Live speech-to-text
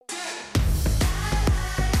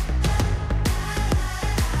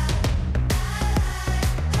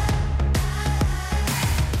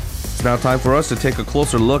It's now time for us to take a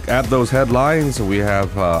closer look at those headlines. We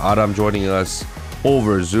have Adam joining us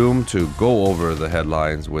over Zoom to go over the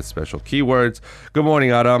headlines with special keywords. Good morning,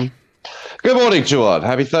 Adam. Good morning, Juan.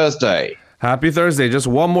 Happy Thursday. Happy Thursday. Just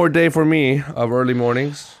one more day for me of early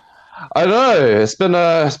mornings. I know it's been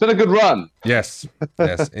a good run. Yes.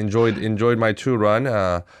 Enjoyed my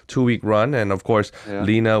 2-week run, and of course,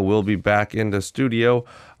 Lena will be back in the studio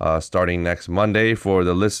starting next Monday. For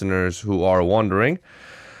the listeners who are wondering,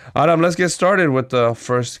 Adam, let's get started with the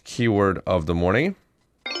first keyword of the morning.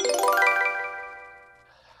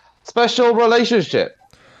 Special relationship.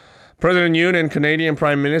 President Yoon and Canadian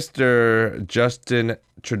Prime Minister Justin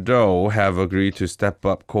Trudeau have agreed to step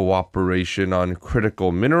up cooperation on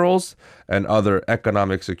critical minerals and other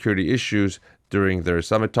economic security issues during their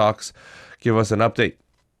summit talks. Give us an update.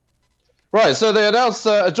 Right, so they announced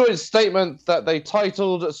a joint statement that they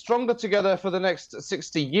titled Stronger Together for the Next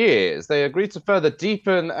 60 Years. They agreed to further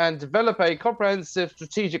deepen and develop a comprehensive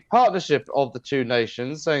strategic partnership of the two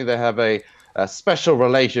nations, saying they have a special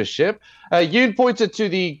relationship. Yoon pointed to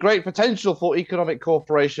the great potential for economic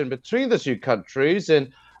cooperation between the two countries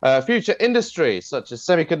in future industries such as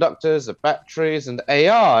semiconductors, batteries, and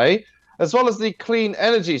AI, as well as the clean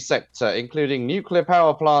energy sector, including nuclear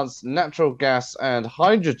power plants, natural gas, and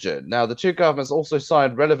hydrogen. Now, the two governments also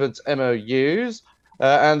signed relevant MOUs,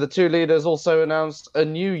 and the two leaders also announced a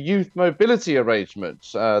new youth mobility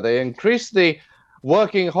arrangement. They increased the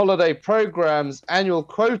working holiday program's annual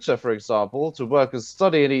quota, for example, to work and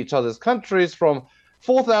study in each other's countries from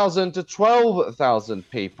 4,000 to 12,000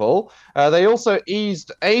 people. They also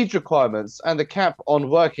eased age requirements and the cap on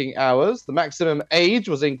working hours. The maximum age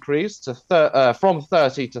was increased to from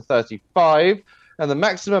 30 to 35, and the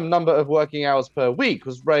maximum number of working hours per week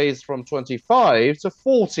was raised from 25 to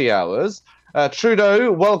 40 hours.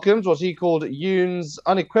 Trudeau welcomed what he called Yoon's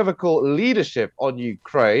unequivocal leadership on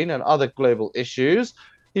Ukraine and other global issues.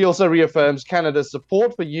 He also reaffirms Canada's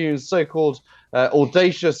support for Yoon's so-called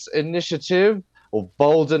audacious initiative, or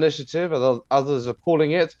bold initiative, as others are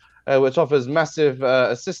calling it, which offers massive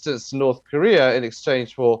assistance to North Korea in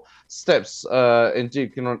exchange for steps in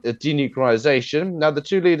denuclearization. Now, the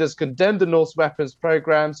two leaders condemned the North's weapons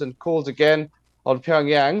programs and called again on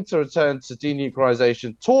Pyongyang to return to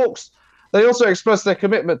denuclearization talks. They also expressed their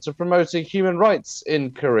commitment to promoting human rights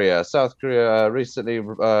in Korea. South Korea recently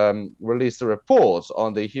released a report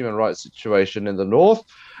on the human rights situation in the North.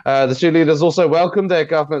 The two leaders also welcomed their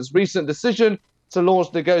government's recent decision to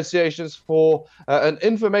launch negotiations for an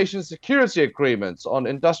information security agreement on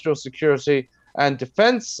industrial security and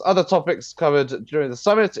defense. Other topics covered during the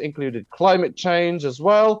summit included climate change as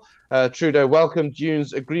well. Trudeau welcomed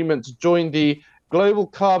Yoon's agreement to join the Global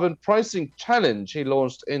Carbon Pricing Challenge he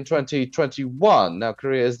launched in 2021. Now,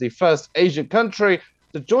 Korea is the first Asian country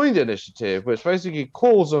to join the initiative, which basically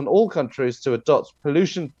calls on all countries to adopt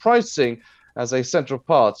pollution pricing as a central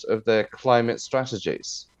part of their climate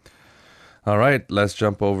strategies. All right, let's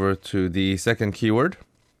jump over to the second keyword.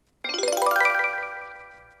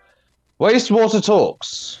 Wastewater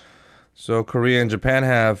talks. So Korea and Japan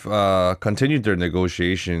have continued their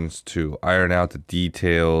negotiations to iron out the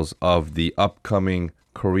details of the upcoming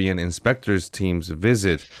Korean inspectors team's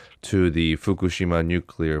visit to the Fukushima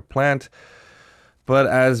nuclear plant. But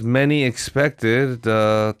as many expected,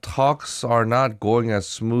 the talks are not going as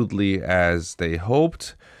smoothly as they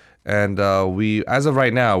hoped. And as of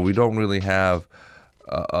right now, we don't really have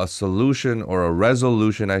a solution or a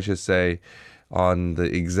resolution, I should say, on the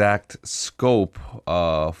exact scope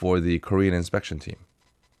for the Korean inspection team.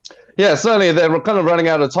 Yeah, certainly they're kind of running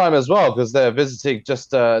out of time as well because they're visiting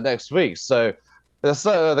just next week. So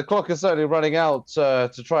the clock is certainly running out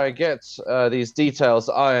to try and get these details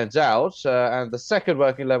ironed out. And the second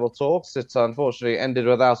working level talks, it unfortunately ended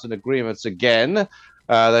without an agreement again.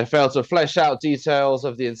 They failed to flesh out details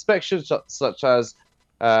of the inspection, such as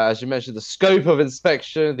you mentioned, the scope of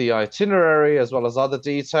inspection, the itinerary, as well as other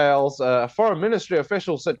details. A foreign ministry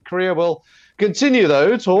official said Korea will continue,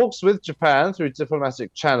 though, talks with Japan through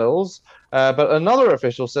diplomatic channels. But another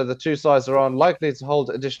official said the two sides are unlikely to hold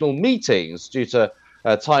additional meetings due to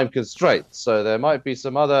time constraints. So there might be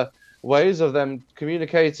some other ways of them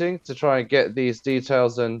communicating to try and get these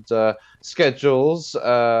details and schedules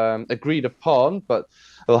agreed upon, but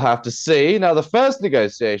we'll have to see. Now, the first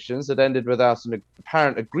negotiations had ended without an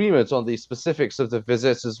apparent agreement on the specifics of the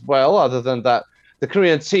visit as well, other than that the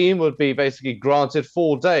Korean team would be basically granted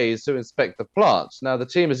 4 days to inspect the plant. Now, the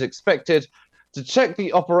team is expected to check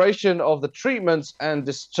the operation of the treatment and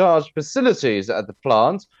discharge facilities at the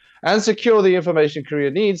plant and secure the information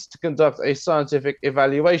Korea needs to conduct a scientific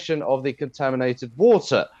evaluation of the contaminated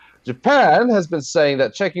water. Japan has been saying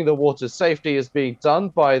that checking the water's safety is being done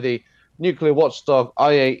by the nuclear watchdog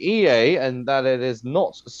IAEA, and that it is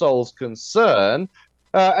not Seoul's concern.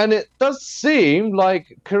 And it does seem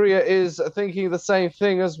like Korea is thinking the same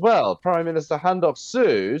thing as well. Prime Minister Han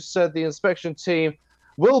Duck-soo said the inspection team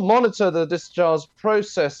will monitor the discharge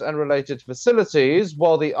process and related facilities,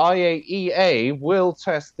 while the IAEA will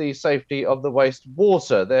test the safety of the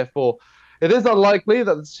wastewater. Therefore, it is unlikely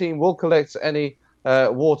that the team will collect any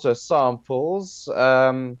water samples.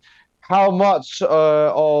 How much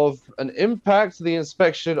of an impact the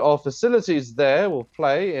inspection of facilities there will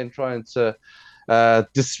play in trying to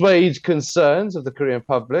dissuade concerns of the Korean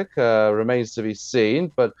public remains to be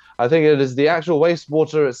seen. But I think it is the actual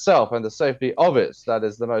wastewater itself and the safety of it that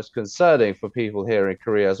is the most concerning for people here in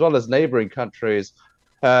Korea, as well as neighboring countries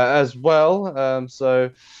as well. So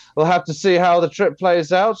we'll have to see how the trip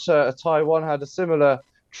plays out. Taiwan had a similar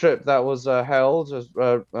trip that was held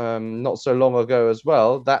not so long ago as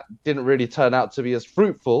well. That didn't really turn out to be as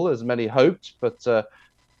fruitful as many hoped, but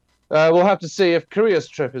we'll have to see if Korea's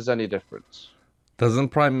trip is any different. Doesn't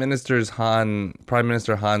Prime Minister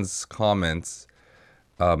Han's comments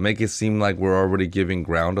make it seem like we're already giving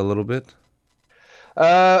ground a little bit?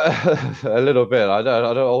 A little bit. I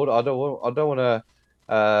don't want to.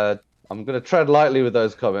 I'm going to tread lightly with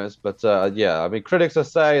those comments, but yeah, I mean, critics are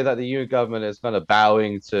saying that the EU government is kind of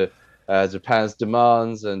bowing to Japan's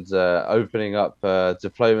demands and opening up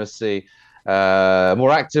diplomacy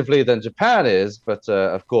more actively than Japan is. But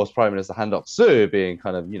of course, Prime Minister Han Duck-soo being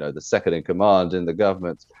kind of, the second in command in the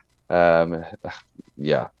government. Um,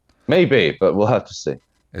 yeah, maybe, but we'll have to see.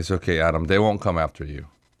 It's okay, Adam. They won't come after you.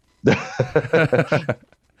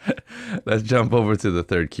 Let's jump over to the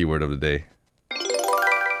third keyword of the day.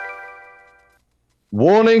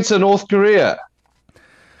 Warning to North Korea.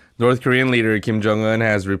 North Korean leader Kim Jong-un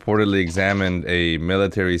has reportedly examined a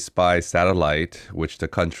military spy satellite, which the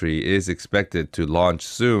country is expected to launch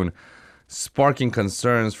soon, sparking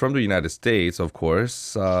concerns from the United States, of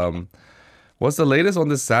course. What's the latest on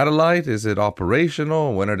this satellite? Is it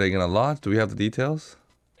operational? When are they going to launch? Do we have the details?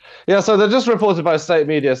 Yeah, so they're just reported by state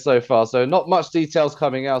media so far, so not much details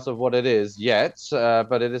coming out of what it is yet,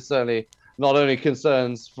 but it is certainly not only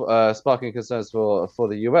sparking concerns for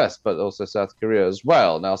the US, but also South Korea as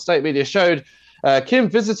well. Now, state media showed Kim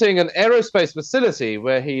visiting an aerospace facility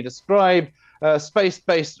where he described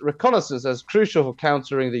space-based reconnaissance as crucial for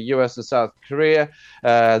countering the US and South Korea.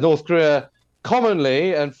 North Korea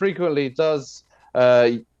commonly and frequently does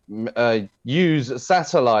use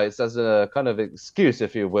satellites as a kind of excuse,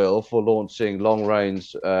 if you will, for launching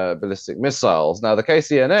long-range ballistic missiles. Now, the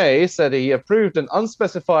KCNA said he approved an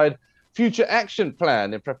unspecified future action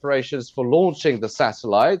plan in preparations for launching the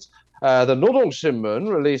satellite. The Norodong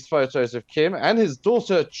Shinmun released photos of Kim and his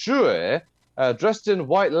daughter Chue dressed in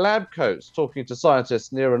white lab coats, talking to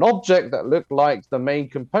scientists near an object that looked like the main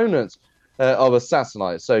component of a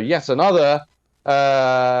satellite. So yet another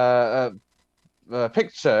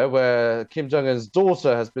picture where Kim Jong-un's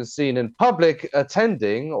daughter has been seen in public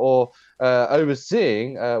attending or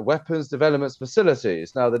overseeing weapons development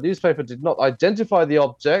facilities. Now, the newspaper did not identify the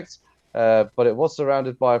object, but it was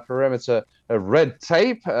surrounded by a perimeter of red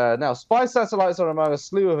tape. Now, spy satellites are among a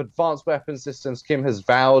slew of advanced weapon systems Kim has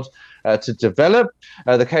vowed to develop.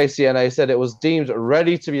 The KCNA said it was deemed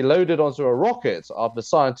ready to be loaded onto a rocket after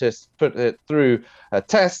scientists put it through a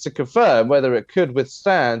test to confirm whether it could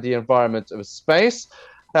withstand the environment of space.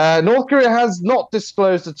 North Korea has not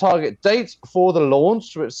disclosed a target date for the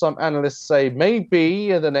launch, which some analysts say may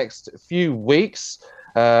be in the next few weeks.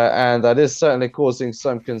 And that is certainly causing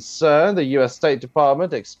some concern. The US State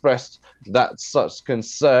Department expressed that such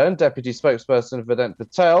concern. Deputy spokesperson Vedant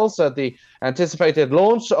Patel said the anticipated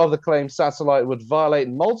launch of the claimed satellite would violate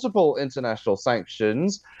multiple international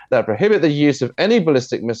sanctions that prohibit the use of any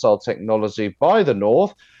ballistic missile technology by the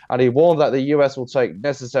North. And he warned that the US will take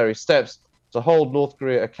necessary steps to hold North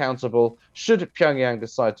Korea accountable should Pyongyang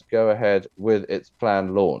decide to go ahead with its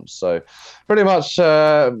planned launch. So pretty much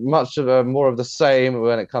more of the same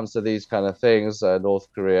when it comes to these kind of things. North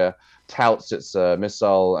Korea touts its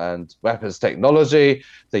missile and weapons technology.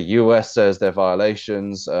 The US says they're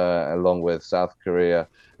violations, along with South Korea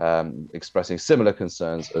expressing similar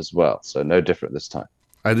concerns as well. So no different this time.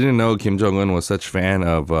 I didn't know Kim Jong-un was such a fan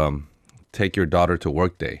of Take Your Daughter to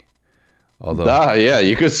Work Day. Although, yeah,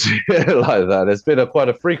 you could see it like that. It's been quite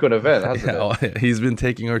a frequent event, hasn't it? He's been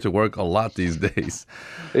taking her to work a lot these days.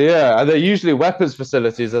 Yeah, and they're usually weapons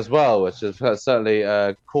facilities as well, which has certainly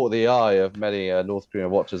caught the eye of many North Korean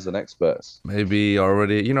watchers and experts. Maybe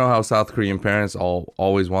already, you know how South Korean parents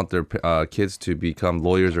always want their kids to become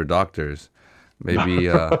lawyers or doctors.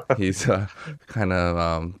 Maybe he's kind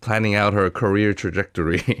of planning out her career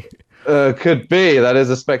trajectory. Could be. That is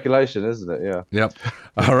a speculation, isn't it? Yeah. Yep.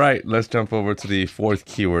 All right, let's jump over to the fourth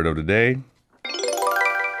keyword of the day.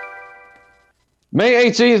 May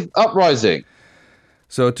 18th, uprising.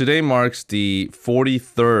 So today marks the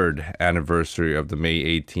 43rd anniversary of the May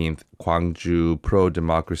 18th Gwangju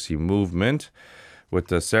pro-democracy movement, with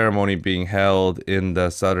the ceremony being held in the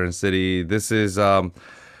southern city. This is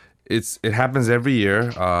it happens every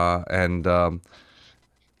year, and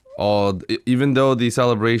even though the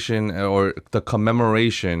celebration or the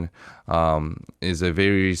commemoration is a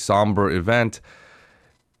very somber event,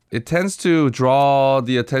 it tends to draw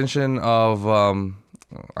the attention of,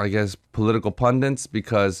 I guess, political pundits,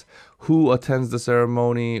 because who attends the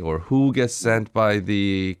ceremony or who gets sent by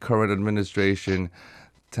the current administration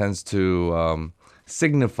tends to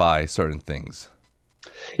signify certain things.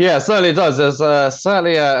 Yeah, it certainly does. There's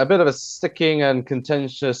certainly a bit of a sticking and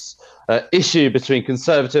contentious issue between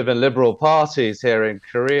conservative and liberal parties here in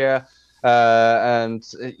Korea. And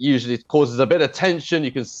it usually causes a bit of tension.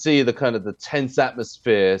 You can see the kind of the tense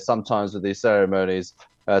atmosphere sometimes with these ceremonies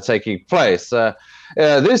taking place.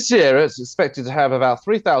 This year, it's expected to have about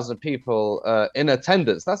 3,000 people in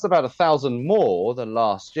attendance. That's about 1,000 more than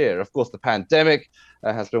last year. Of course, the pandemic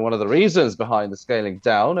has been one of the reasons behind the scaling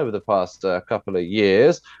down over the past couple of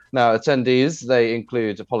years. Now, attendees, they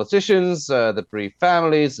include politicians, the bereaved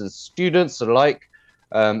families, and students alike.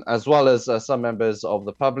 As well as some members of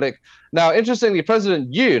the public. Now, interestingly,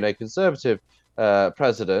 President Yoon, a conservative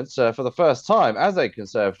president, for the first time as a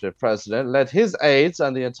conservative president, led his aides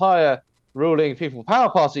and the entire ruling People Power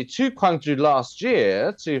Party to Gwangju last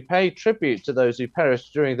year to pay tribute to those who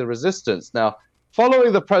perished during the resistance. Now,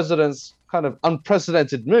 following the president's kind of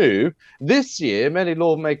unprecedented move, this year, many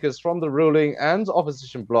lawmakers from the ruling and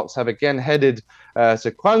opposition blocs have again headed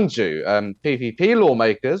to Gwangju. PPP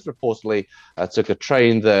lawmakers reportedly took a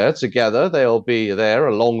train there together. They'll be there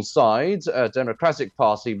alongside Democratic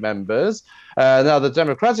Party members. Now, the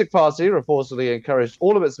Democratic Party reportedly encouraged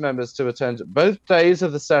all of its members to attend both days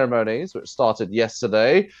of the ceremonies, which started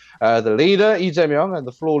yesterday. The leader, Lee Jae-myung, and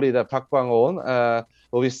the floor leader, Park Kwang-on,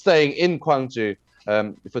 will be staying in Gwangju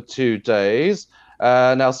for 2 days.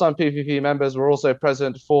 Now, some PPP members were also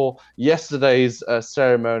present for yesterday's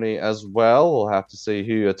ceremony as well. We'll have to see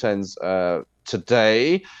who attends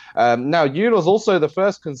today. Now, Yoon was also the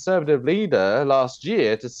first conservative leader last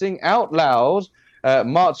year to sing out loud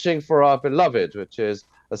Marching for Our Beloved, which is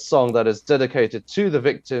a song that is dedicated to the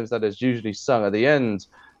victims that is usually sung at the end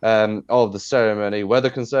of the ceremony.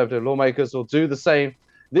 Whether conservative lawmakers will do the same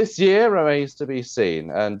this year remains to be seen.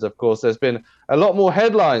 And of course, there's been a lot more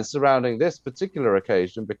headlines surrounding this particular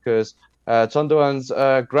occasion because Chun Do-hwan's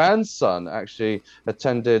grandson actually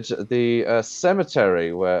attended the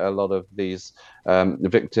cemetery where a lot of these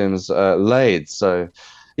victims laid. So,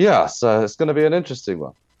 yeah, so it's going to be an interesting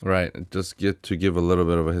one. Right. Just to give a little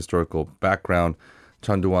bit of a historical background,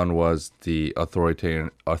 Chun Do-hwan was the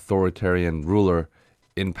authoritarian ruler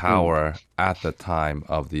in power at the time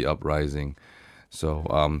of the uprising. So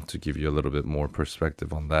to give you a little bit more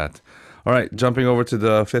perspective on that. All right, jumping over to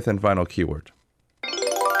the fifth and final keyword.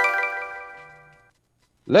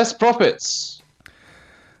 Less profits.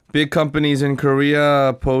 Big companies in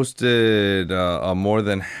Korea posted a more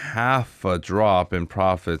than half a drop in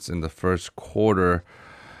profits in the first quarter,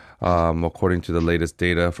 according to the latest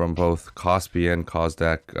data from both Kospi and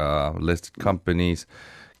Kosdaq listed companies.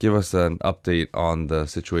 Give us an update on the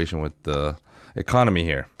situation with the economy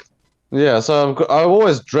here. Yeah, so I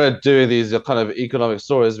always dread doing these kind of economic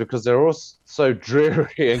stories because they're all so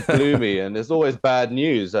dreary and gloomy, and it's always bad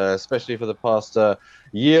news, especially for the past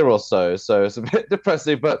year or so. So it's a bit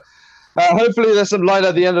depressing, but hopefully there's some light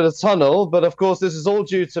at the end of the tunnel. But of course, this is all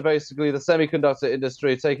due to basically the semiconductor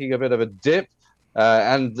industry taking a bit of a dip.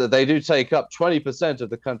 And they do take up 20% of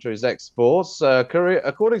the country's exports. Korea,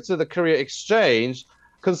 according to the Korea Exchange,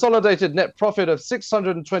 consolidated net profit of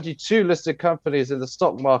 622 listed companies in the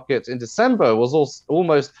stock market in December was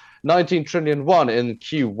almost 19 trillion won in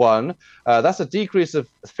Q1. That's a decrease of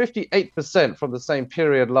 58% from the same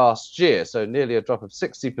period last year, so nearly a drop of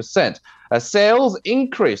 60%. Sales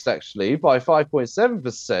increased actually by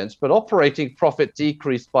 5.7%, but operating profit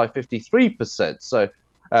decreased by 53%. So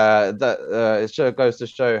it goes to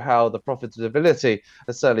show how the profitability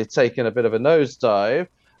has certainly taken a bit of a nosedive.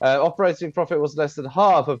 Operating profit was less than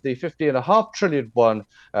half of the 50.5 trillion won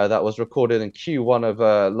that was recorded in Q1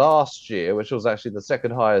 of last year, which was actually the second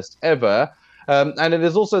highest ever. And it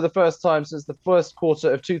is also the first time since the first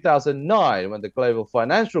quarter of 2009, when the global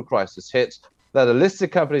financial crisis hit, that a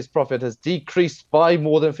listed company's profit has decreased by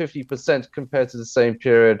more than 50% compared to the same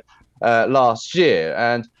period last year.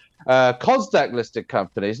 And Kosdaq listed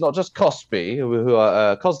companies, not just Kospi, who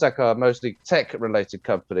are Kosdaq are mostly tech related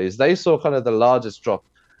companies. They saw kind of the largest drop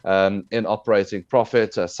in operating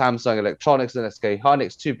profit. Samsung Electronics and SK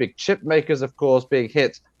Hynix, two big chip makers, of course, being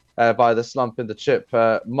hit by the slump in the chip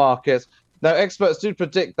market. Now, experts do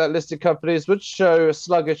predict that listed companies would show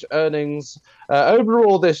sluggish earnings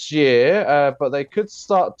overall this year, but they could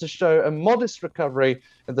start to show a modest recovery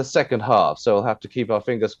in the second half. So we'll have to keep our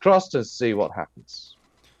fingers crossed and see what happens.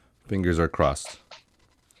 Fingers are crossed.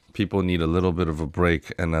 People need a little bit of a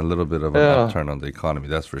break and a little bit of an Yeah. upturn on the economy,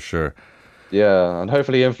 that's for sure. Yeah, and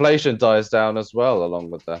hopefully inflation dies down as well along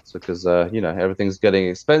with that, because everything's getting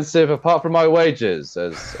expensive apart from my wages,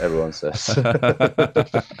 as everyone says.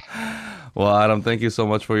 Well, Adam, thank you so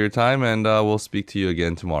much for your time, and we'll speak to you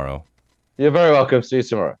again tomorrow. You're very welcome. See you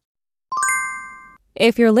tomorrow.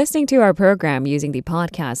 If you're listening to our program using the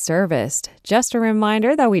podcast service, just a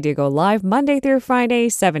reminder that we do go live Monday through Friday,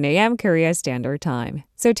 7 a.m. Korea Standard Time.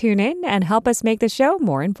 So tune in and help us make the show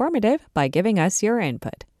more informative by giving us your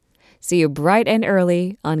input. See you bright and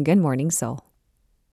early on Good Morning Seoul.